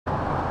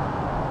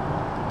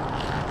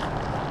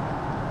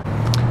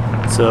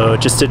So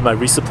just did my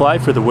resupply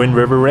for the Wind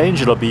River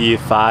range. It'll be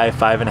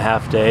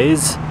 5.5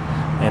 days,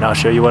 and I'll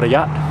show you what I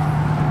got.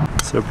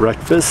 So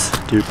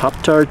breakfast, do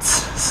Pop-Tarts,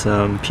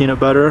 some peanut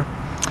butter,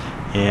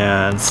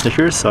 and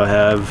Snickers. So I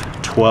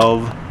have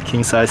 12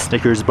 king-size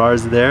Snickers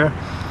bars there.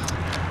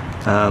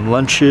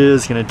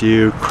 Lunches, gonna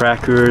do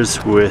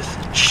crackers with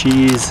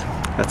cheese.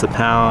 That's a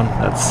pound,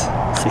 that's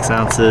 6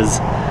 ounces.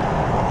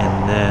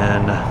 And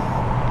then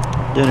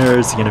dinner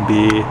is gonna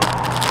be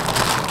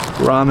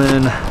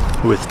ramen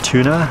with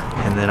tuna.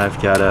 And then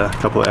I've got a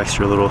couple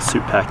extra little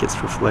soup packets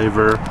for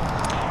flavor.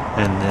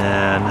 And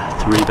then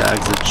 3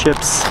 bags of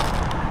chips.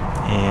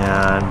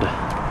 And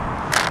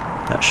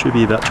that should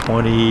be about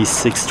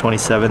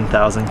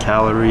 27,000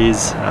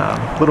 calories.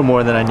 A little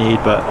more than I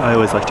need, but I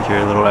always like to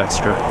carry a little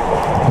extra.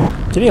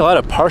 Getting a lot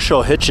of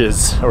partial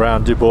hitches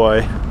around Du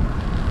Bois.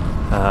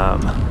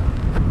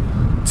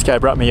 This guy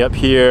brought me up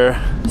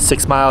here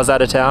 6 miles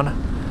out of town,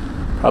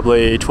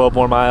 probably 12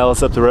 more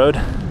miles up the road,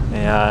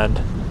 and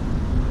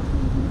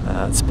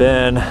it's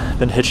been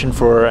hitching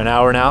for an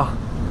hour now,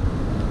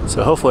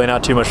 so hopefully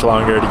not too much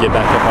longer to get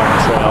back up on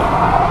the trail.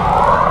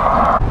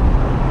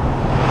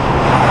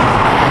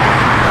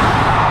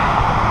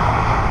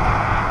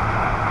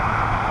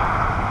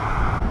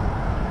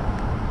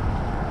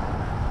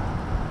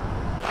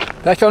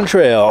 Back on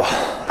trail.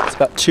 It's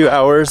about 2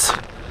 hours.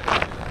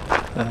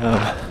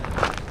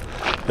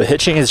 But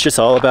hitching is just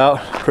all about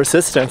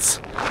persistence.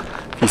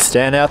 If you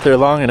stand out there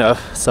long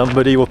enough,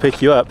 somebody will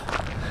pick you up.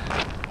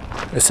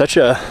 It's such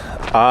a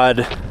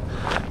odd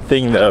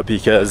thing though,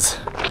 because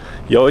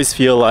you always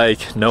feel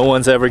like no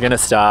one's ever gonna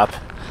stop,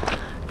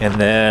 and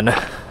then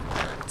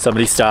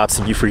somebody stops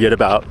and you forget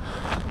about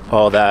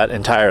all that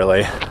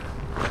entirely.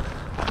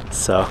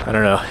 So I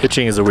don't know,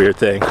 hitching is a weird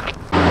thing.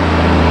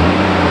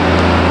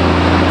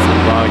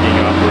 Logging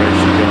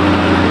operation going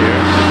on here.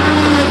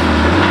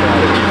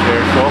 Gotta be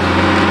careful.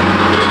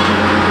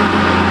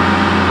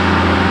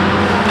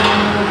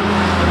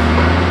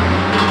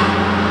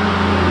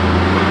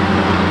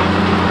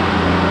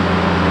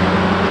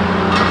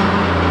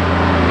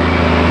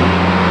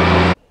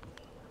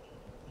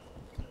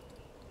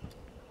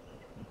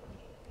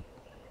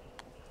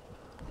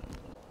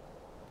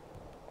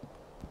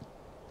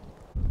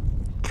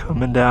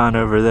 Coming down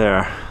over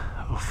there.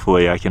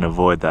 Hopefully I can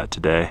avoid that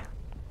today.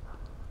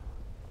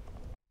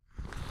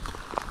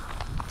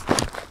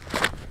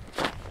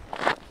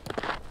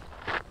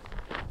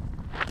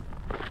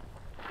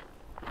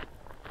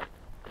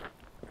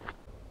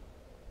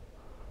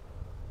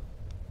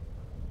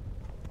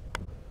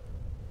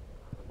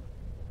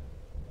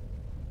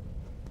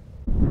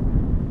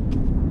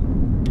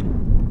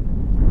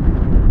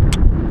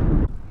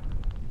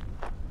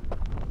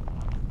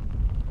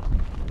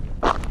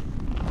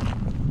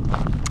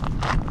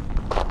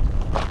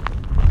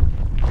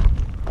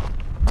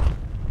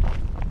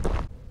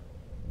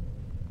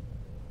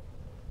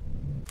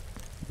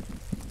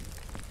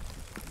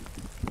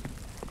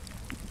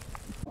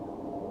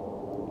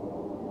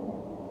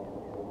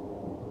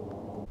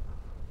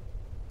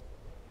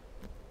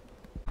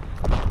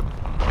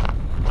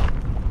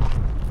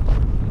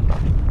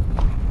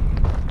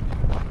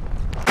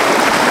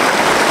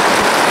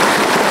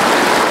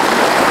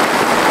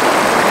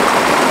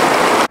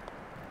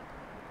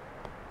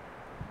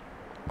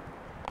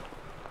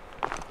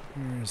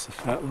 There's a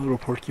fat little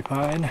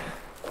porcupine,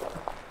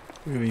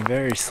 moving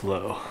very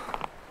slow.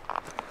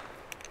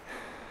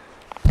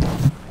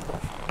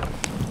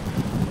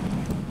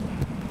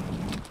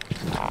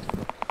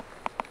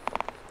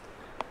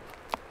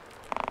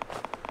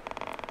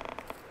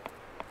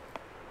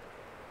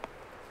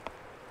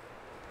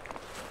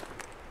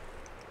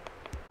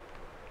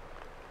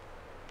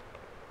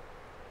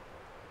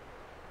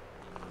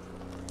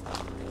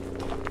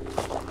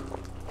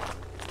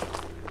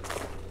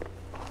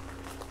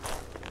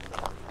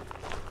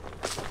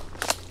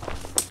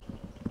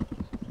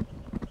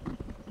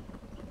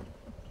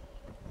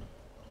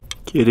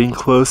 Getting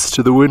close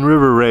to the Wind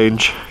River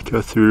range.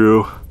 Go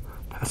through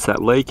past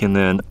that lake and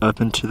then up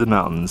into the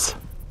mountains.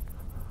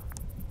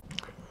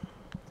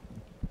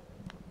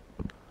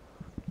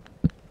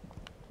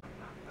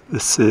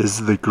 This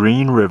is the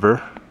Green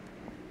River.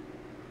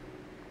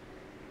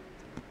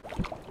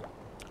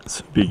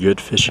 This would be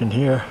good fishing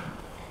here.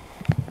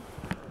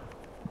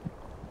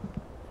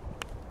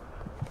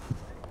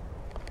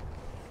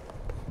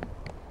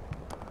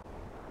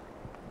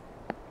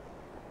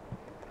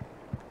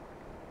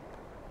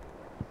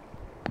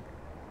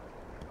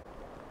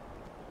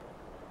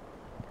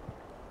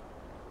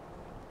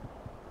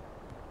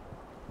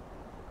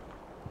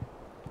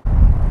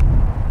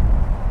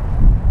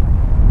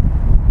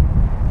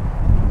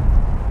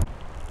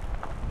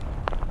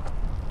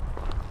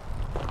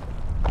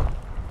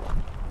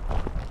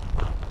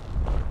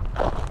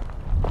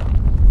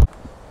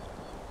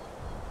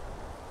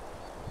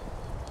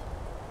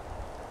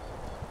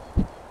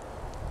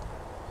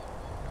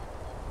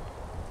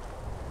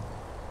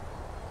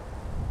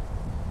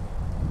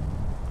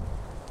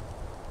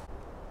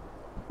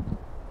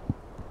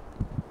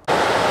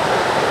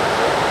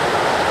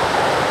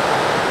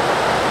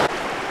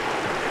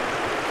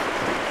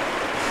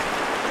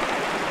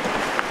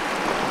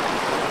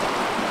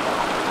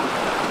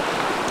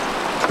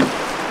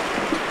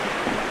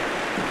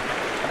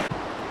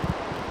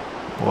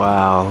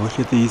 Wow, look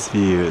at these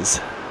views.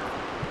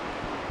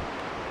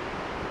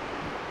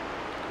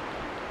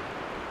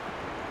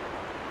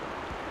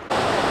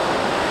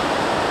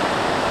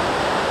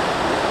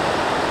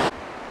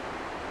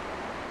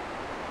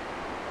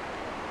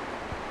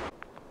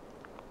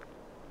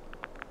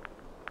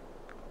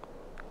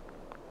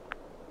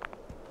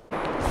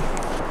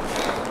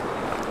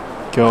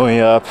 Going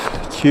up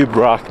Cube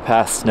Rock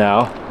Pass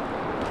now.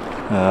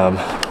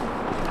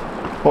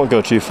 Won't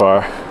go too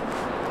far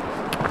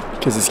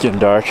because it's getting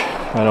dark.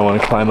 I don't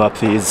want to climb up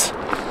these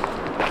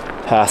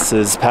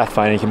passes.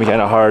 Pathfinding can be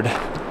kind of hard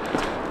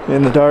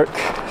in the dark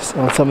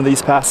on some of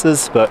these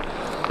passes, but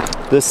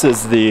this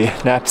is the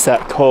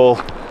knapsack coal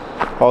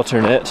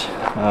alternate.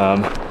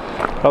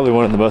 Probably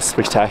one of the most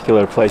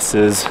spectacular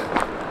places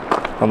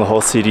on the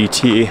whole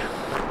CDT.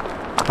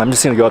 I'm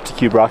just going to go up to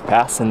Cube Rock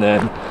Pass and then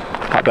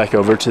hop back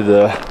over to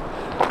the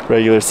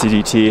regular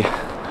CDT.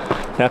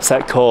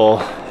 Knapsack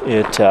coal,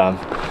 it's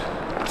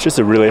just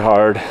a really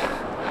hard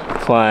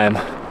climb.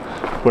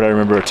 What I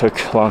remember, it took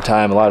a long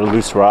time, a lot of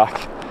loose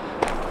rock,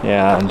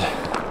 and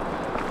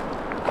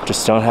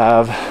just don't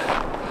have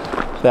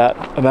that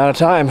amount of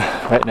time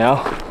right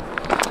now,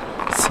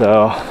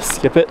 so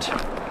skip it.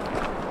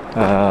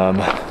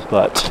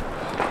 But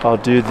I'll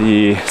do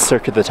the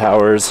Circuit the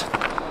Towers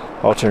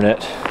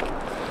alternate.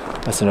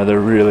 That's another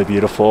really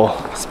beautiful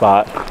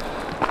spot.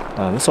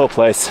 This whole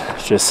place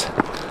is just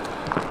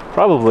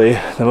probably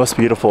the most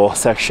beautiful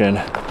section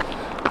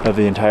of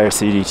the entire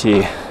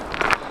CDT,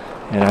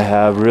 and I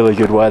have really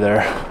good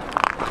weather,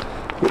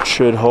 which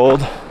should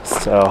hold,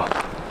 so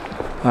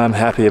I'm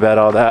happy about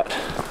all that.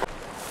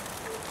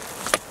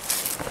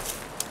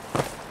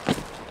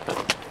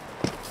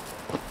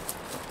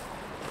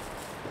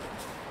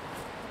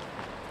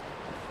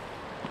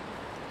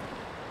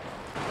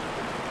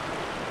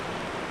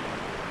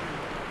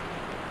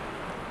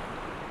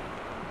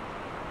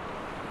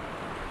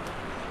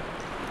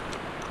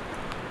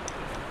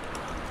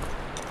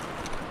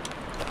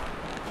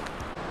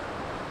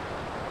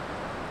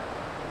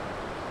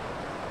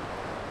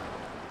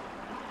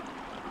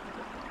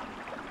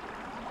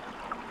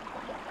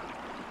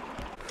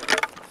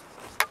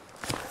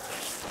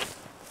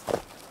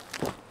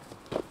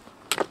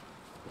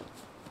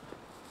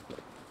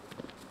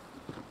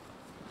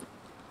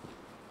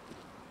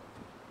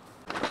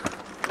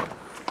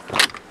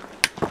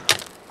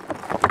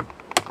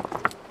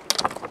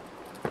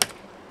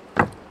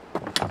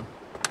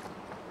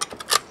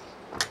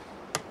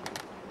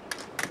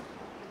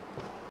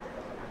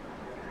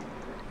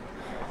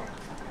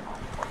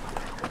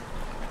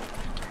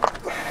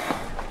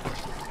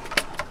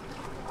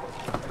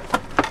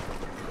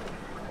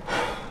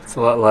 It's a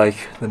lot like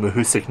the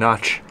Mahusik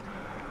Notch,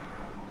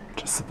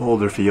 just a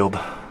boulder field.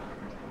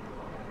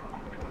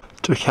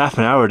 Took half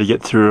an hour to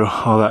get through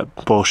all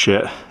that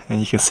bullshit,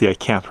 and you can see I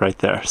camped right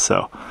there,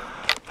 so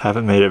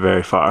haven't made it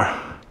very far.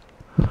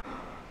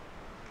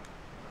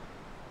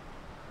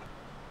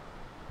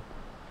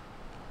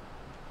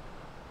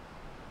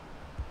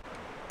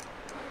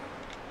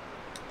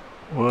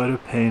 What a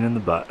pain in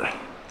the butt.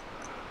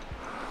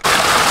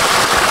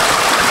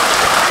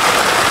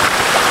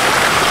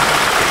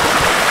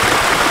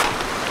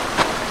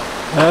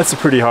 That's a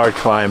pretty hard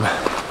climb.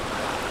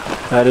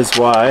 That is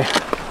why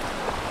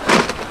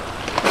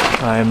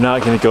I am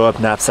not going to go up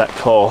Knapsack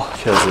Coal,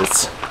 because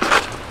it's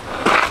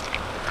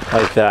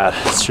like that.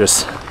 It's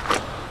just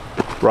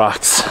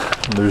rocks,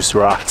 loose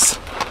rocks.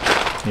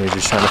 You're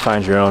just trying to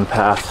find your own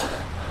path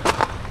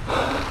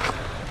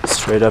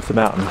straight up the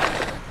mountain.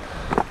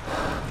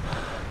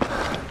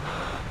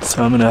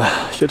 So I'm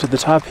gonna get to the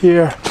top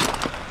here,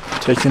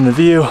 take in the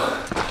view,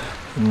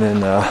 and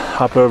then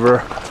hop over,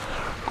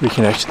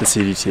 reconnect to the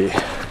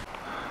CDT.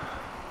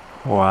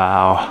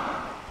 Wow.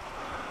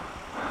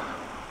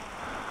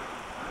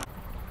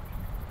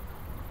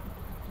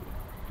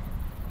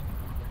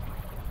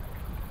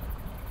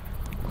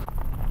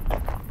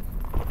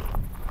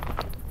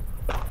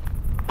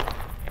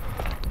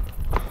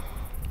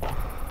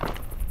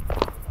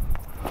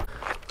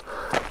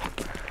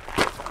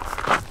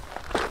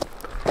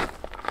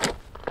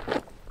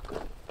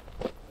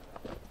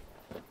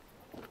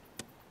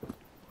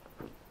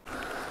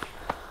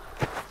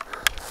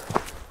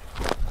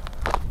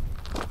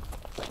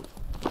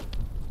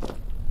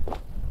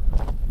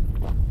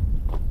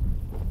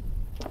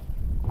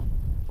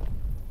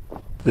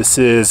 This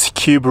is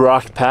Cube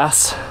Rock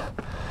Pass.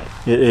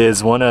 It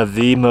is one of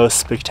the most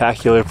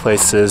spectacular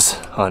places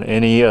on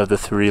any of the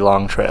 3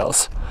 long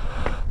trails.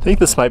 I think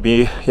this might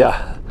be,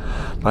 yeah,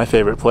 my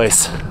favorite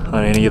place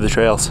on any of the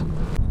trails.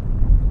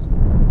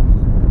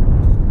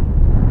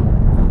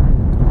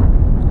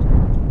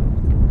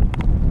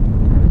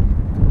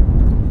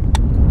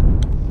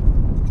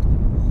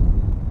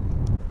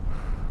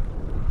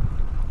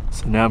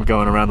 So now I'm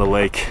going around the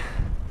lake.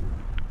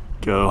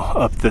 Go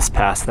up this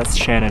pass, that's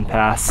Shannon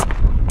Pass.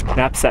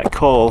 Knapsack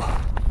Coal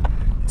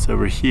is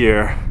over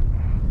here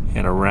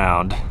and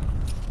around.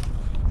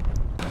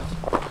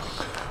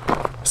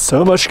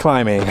 So much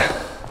climbing.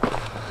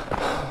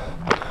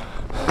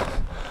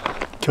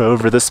 Go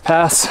over this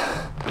pass,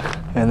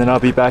 and then I'll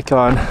be back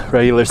on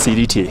regular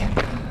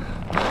CDT.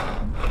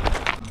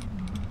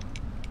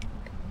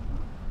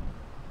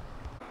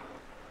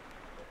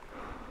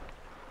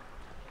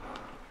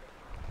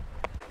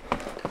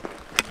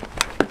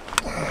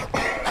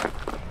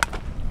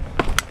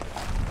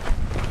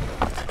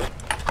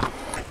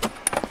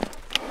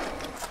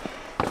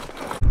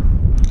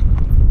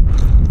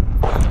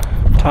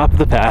 Top of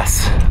the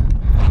pass.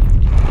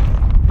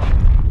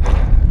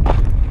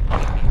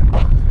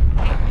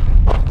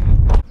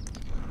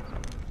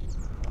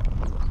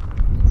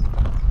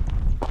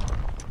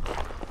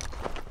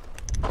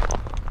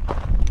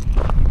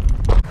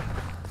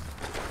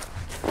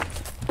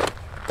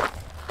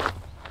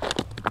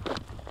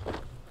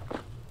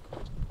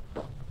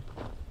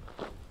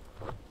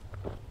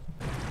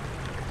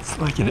 It's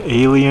like an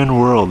alien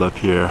world up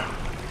here.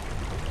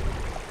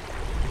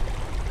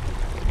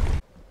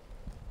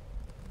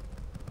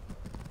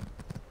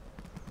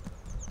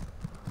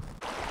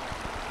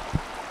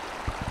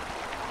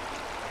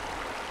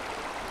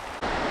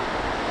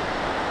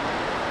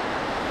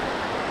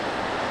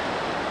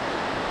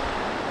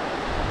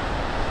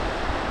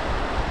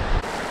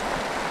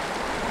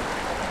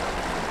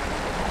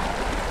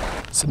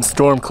 Some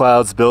storm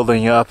clouds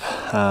building up,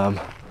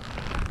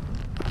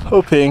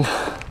 hoping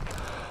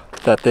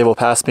that they will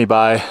pass me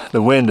by.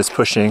 The wind is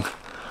pushing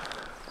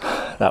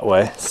that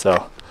way,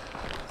 so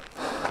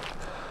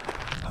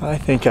I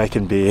think I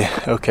can be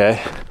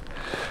okay.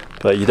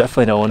 But you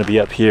definitely don't want to be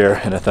up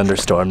here in a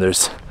thunderstorm.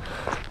 There's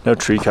no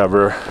tree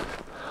cover.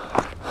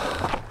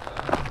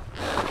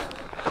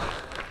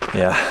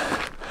 Yeah,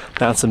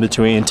 bouncing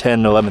between 10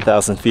 and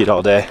 11,000 feet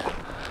all day.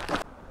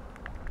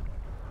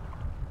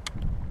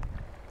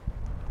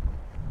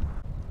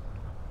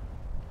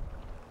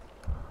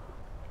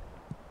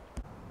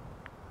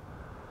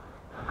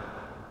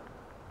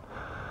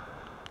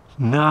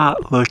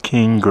 Not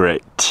looking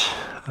great.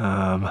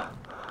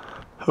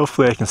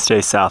 Hopefully I can stay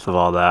south of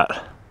all that.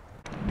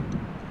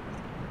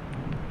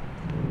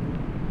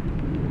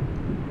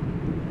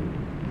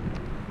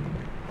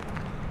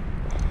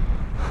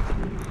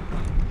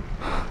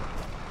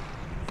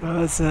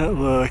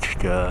 Doesn't look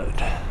good.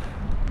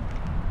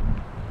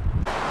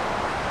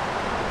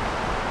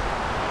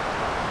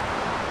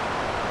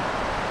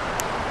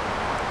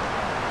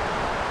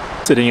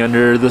 Sitting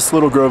under this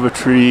little grove of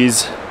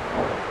trees,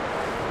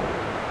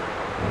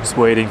 just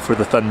waiting for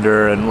the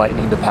thunder and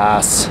lightning to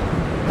pass.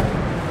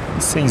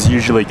 These things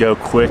usually go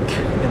quick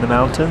in the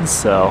mountains,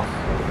 so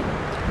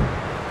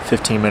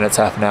 15 minutes,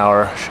 half an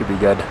hour should be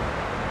good.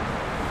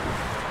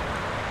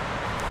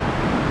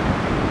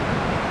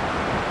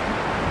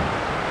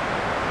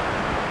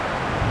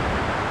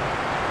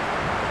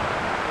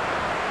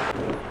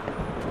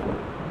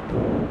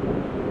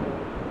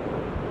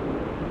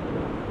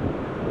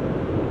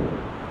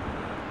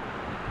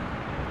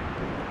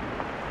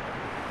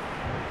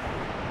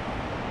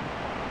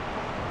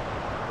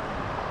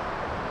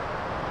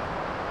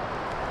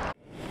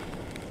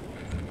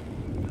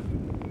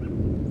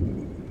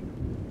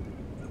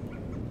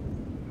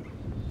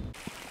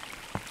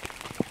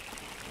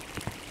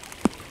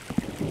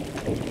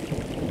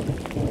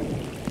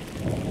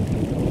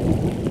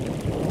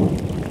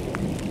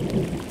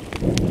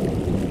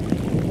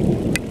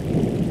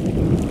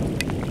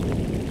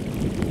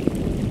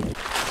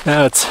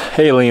 Now it's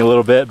hailing a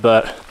little bit,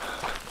 but I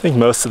think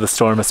most of the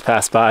storm has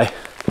passed by.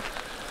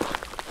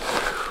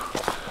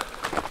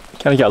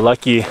 Kind of got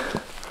lucky.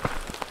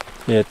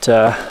 It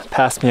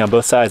passed me on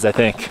both sides, I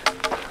think.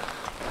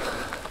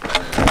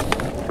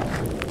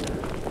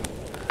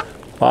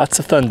 Lots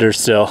of thunder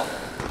still.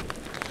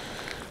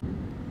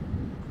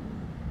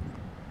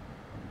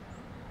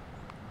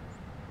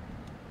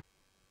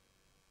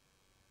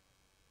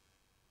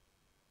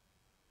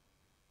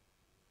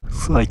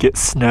 Looks like it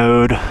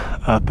snowed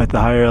up at the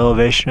higher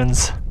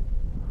elevations.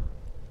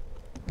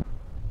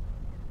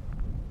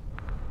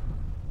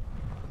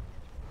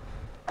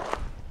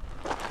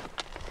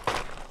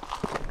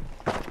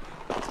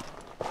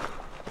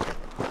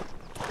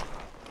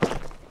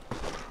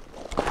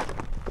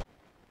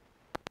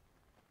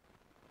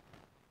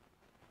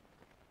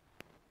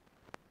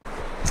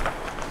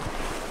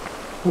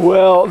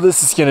 Well,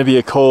 this is going to be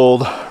a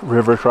cold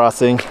river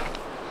crossing.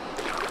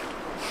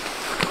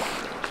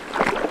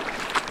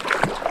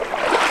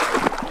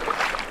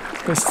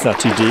 This is not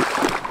too deep.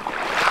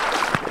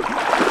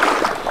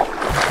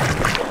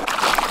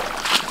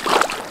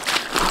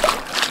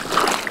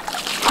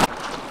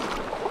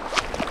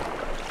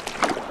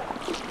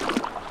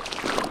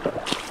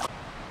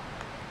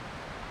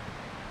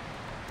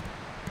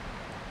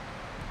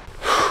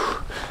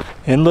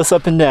 Endless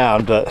up and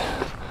down, but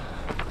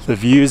the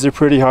views are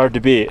pretty hard to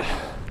beat.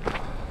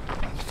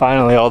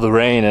 Finally, all the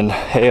rain and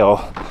hail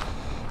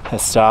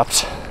has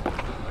stopped.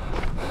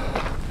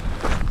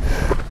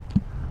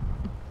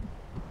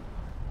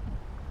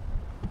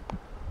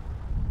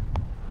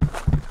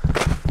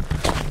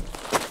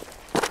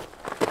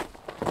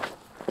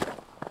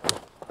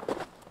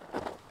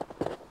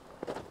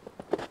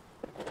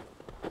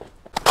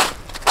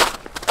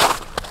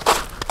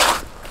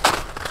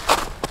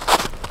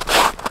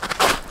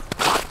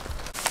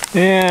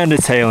 And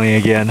it's hailing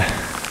again.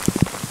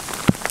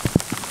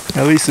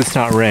 At least it's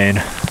not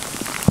rain.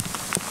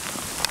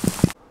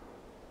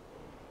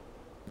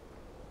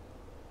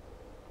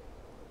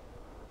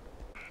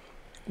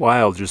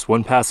 Wild, just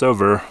one pass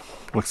over.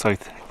 Looks like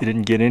they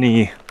didn't get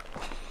any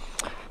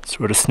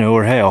sort of snow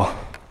or hail.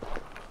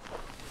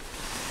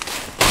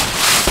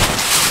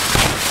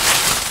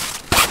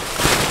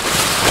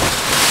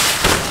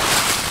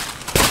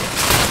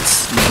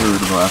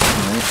 Snowed last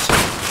night.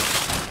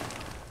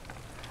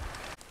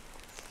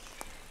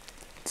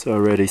 It's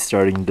already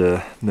starting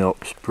to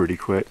melt pretty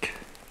quick.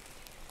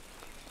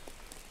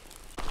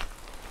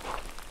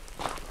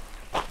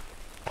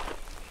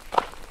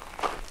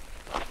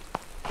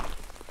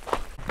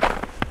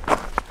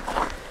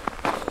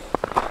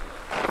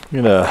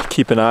 I'm gonna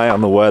keep an eye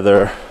on the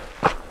weather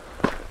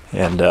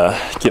and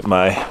get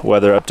my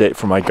weather update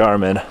from my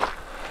Garmin,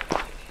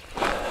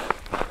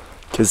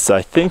 because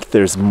I think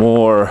there's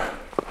more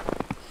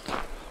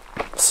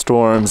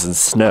storms and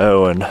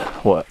snow and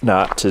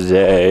whatnot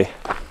today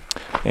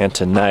and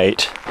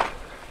tonight,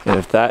 and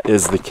if that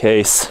is the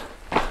case,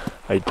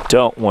 I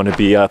don't want to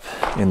be up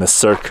in the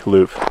Cirque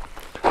loop,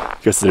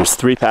 because there's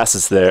 3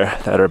 passes there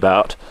that are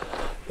about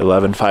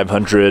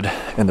 11,500,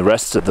 and the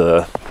rest of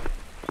the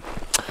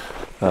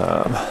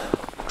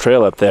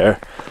trail up there,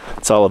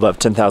 it's all above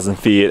 10,000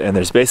 feet, and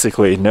there's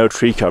basically no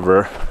tree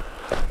cover,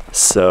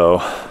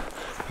 so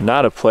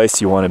not a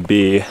place you want to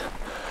be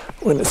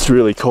when it's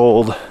really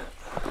cold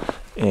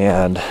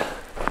and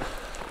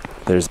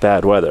there's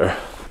bad weather.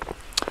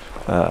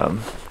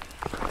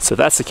 So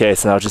that's the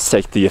case, and I'll just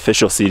take the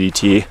official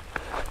CDT,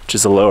 which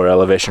is a lower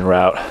elevation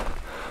route,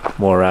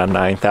 more around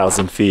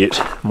 9,000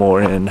 feet,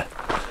 more in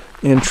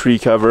tree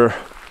cover,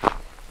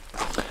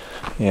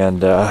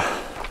 and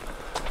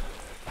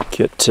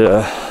get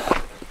to,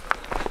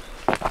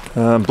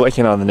 I'm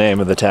blanking on the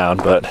name of the town,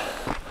 but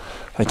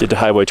I get to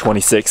Highway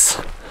 26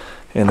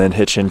 and then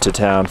hitch into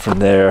town from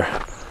there.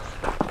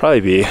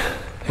 Probably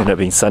end up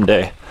being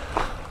Sunday.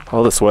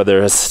 All this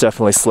weather has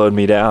definitely slowed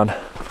me down.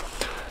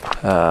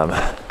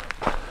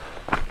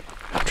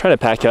 Trying to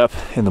pack up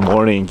in the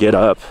morning and get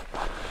up.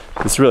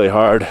 It's really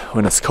hard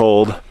when it's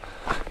cold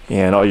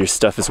and all your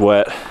stuff is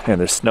wet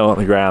and there's snow on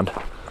the ground.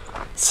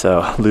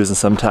 So losing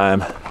some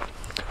time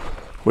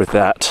with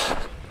that.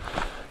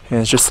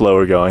 And it's just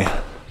slower going.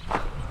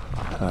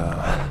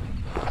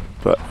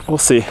 But we'll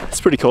see.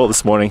 It's pretty cold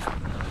this morning.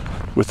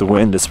 With the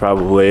wind, it's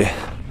probably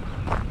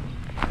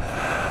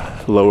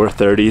lower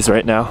 30s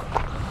right now.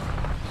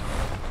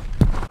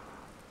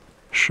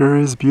 Sure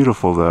is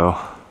beautiful though.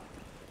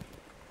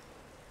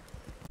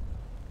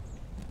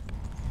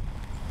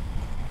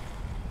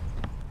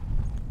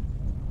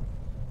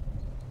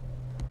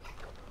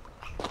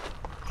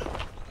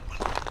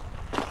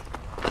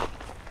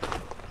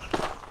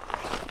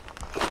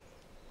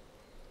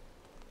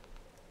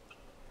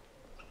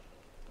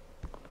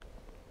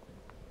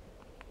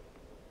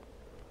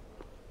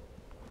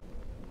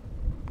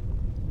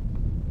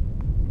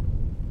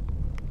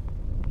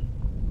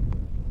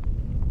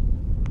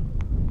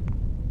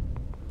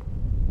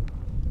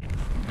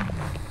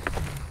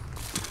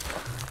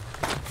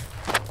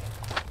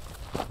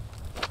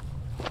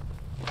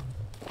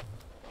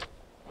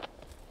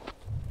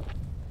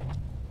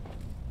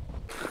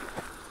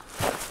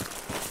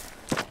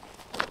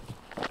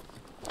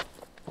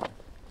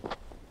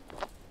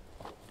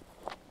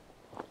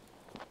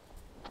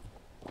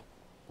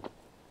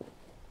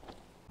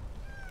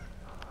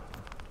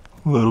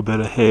 A little bit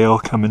of hail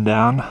coming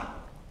down.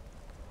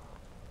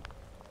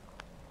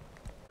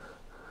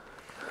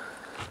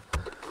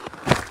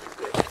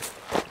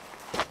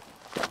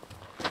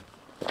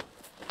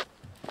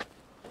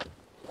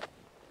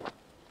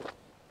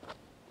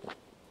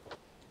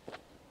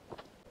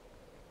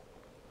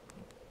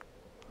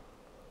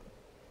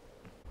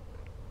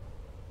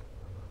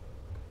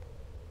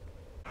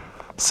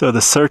 So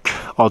the Cirque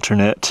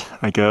alternate,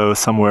 I go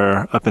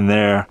somewhere up in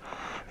there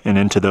and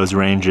into those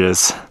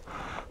ranges.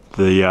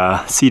 The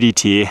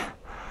CDT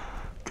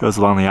goes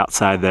along the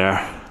outside there.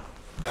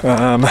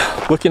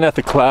 Looking at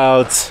the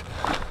clouds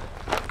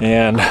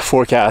and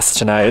forecast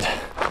tonight,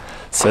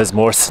 says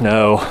more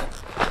snow,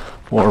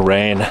 more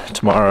rain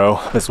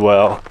tomorrow as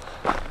well.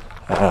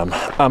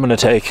 I'm gonna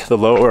take the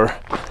lower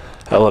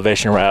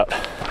elevation route.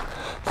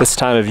 This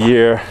time of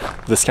year,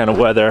 this kind of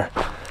weather,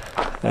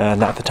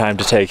 not the time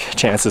to take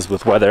chances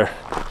with weather.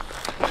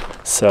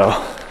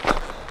 So,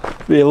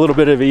 be a little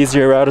bit of an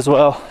easier route as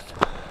well.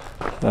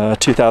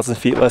 2,000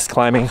 feet less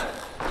climbing.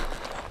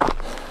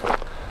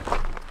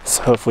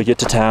 So hopefully get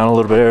to town a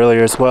little bit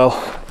earlier as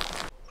well.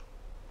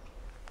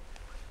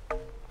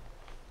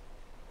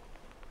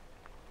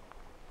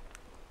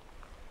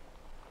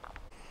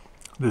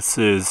 This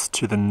is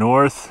to the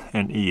north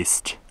and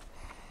east.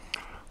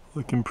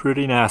 Looking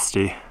pretty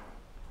nasty.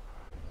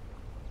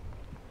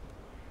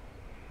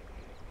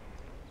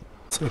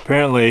 So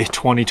apparently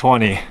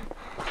 2020,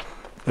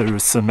 there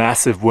was some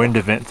massive wind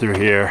event through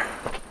here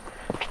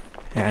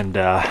and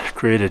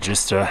created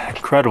just an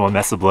incredible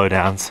mess of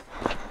blowdowns.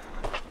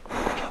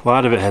 A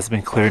lot of it has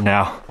been cleared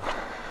now,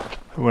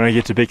 When I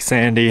get to Big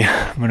Sandy,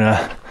 I'm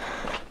gonna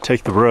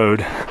take the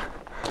road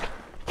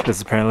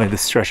because apparently the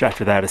stretch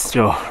after that is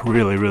still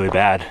really, really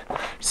bad.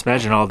 Just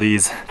imagine all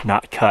these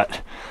not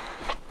cut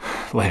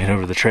laying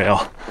over the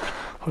trail.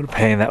 What a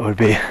pain that would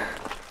be.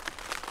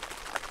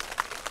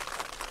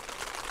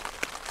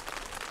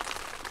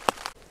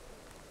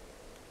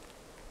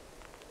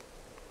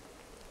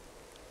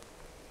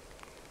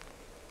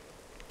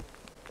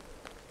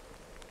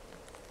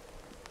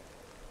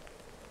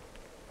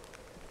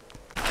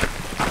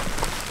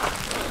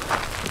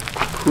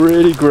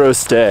 Pretty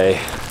gross day.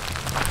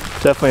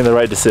 Definitely the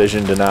right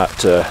decision to not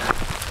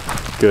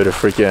go to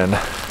freaking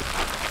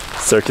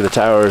Circuit of the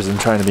Towers and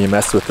trying to be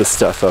messed with this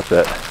stuff up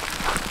at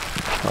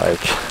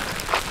like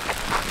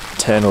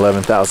 10,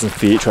 11,000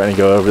 feet, trying to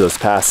go over those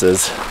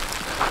passes.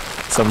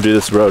 Some do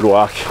this road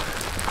walk.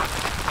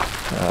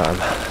 A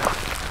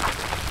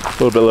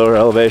little bit lower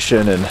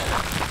elevation and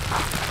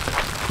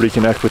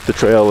reconnect with the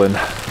trail in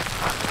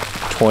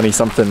 20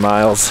 something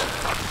miles.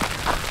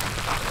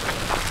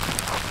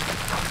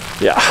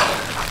 Yeah,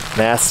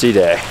 nasty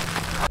day.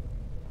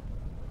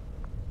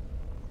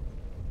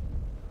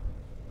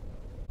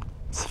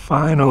 It's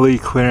finally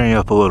clearing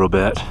up a little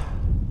bit.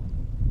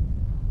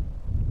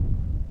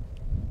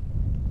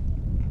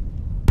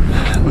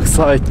 Looks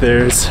like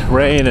there's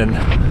rain and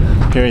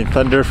hearing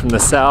thunder from the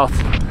south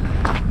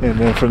and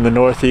then from the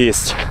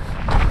northeast.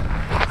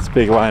 It's a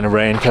big line of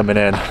rain coming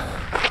in.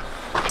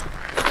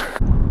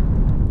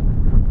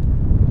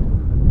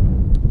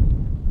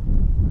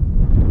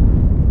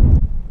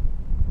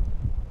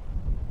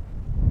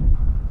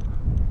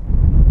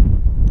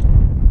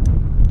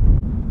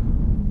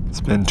 It's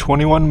been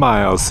 21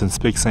 miles since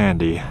Big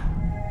Sandy.